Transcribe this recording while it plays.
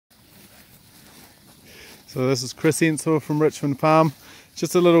So this is Chris Ensor from Richmond Farm.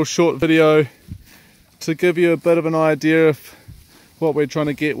 Just a little short video to give you a bit of an idea of what we're trying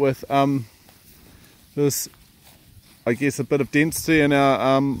to get with this, I guess, a bit of density in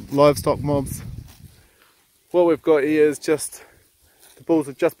our livestock mobs. What we've got here is just the bulls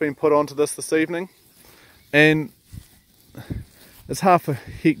have just been put onto this evening, and it's half a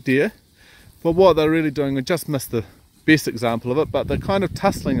hectare. But what they're really doing, I just missed the best example of it, but they're kind of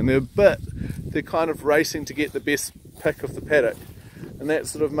tussling and they're kind of racing to get the best pick of the paddock, and that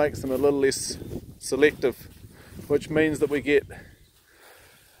sort of makes them a little less selective, which means that we get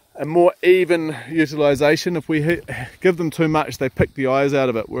a more even utilisation. If we give them too much, they pick the eyes out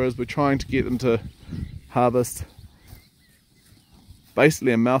of it, whereas we're trying to get them to harvest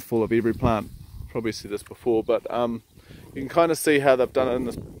basically a mouthful of every plant. Probably said this before, but you can kind of see how they've done it in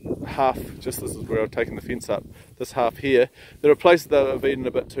this half. Just this is where I've taken the fence up, this half here. There are places that have eaten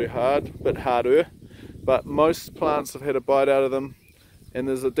a bit too hard, a bit harder, but most plants have had a bite out of them, and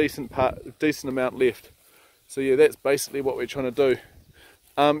there's a decent amount left. So yeah, that's basically what we're trying to do.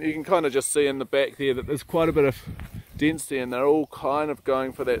 You can kind of just see in the back there that there's quite a bit of density, and they're all kind of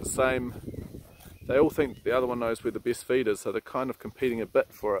going for that same. They all think the other one knows where the best feed is, so they're kind of competing a bit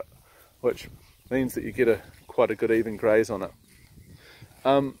for it, which means that you get quite a good even graze on it.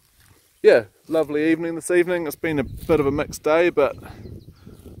 Yeah, lovely evening this evening. It's been a bit of a mixed day, but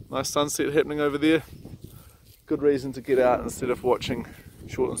nice sunset happening over there. Good reason to get out instead of watching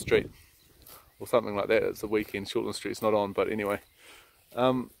Shortland Street or something like that. It's the weekend, Shortland Street's not on, but anyway.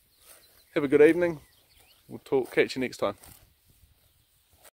 Have a good evening. We'll catch you next time.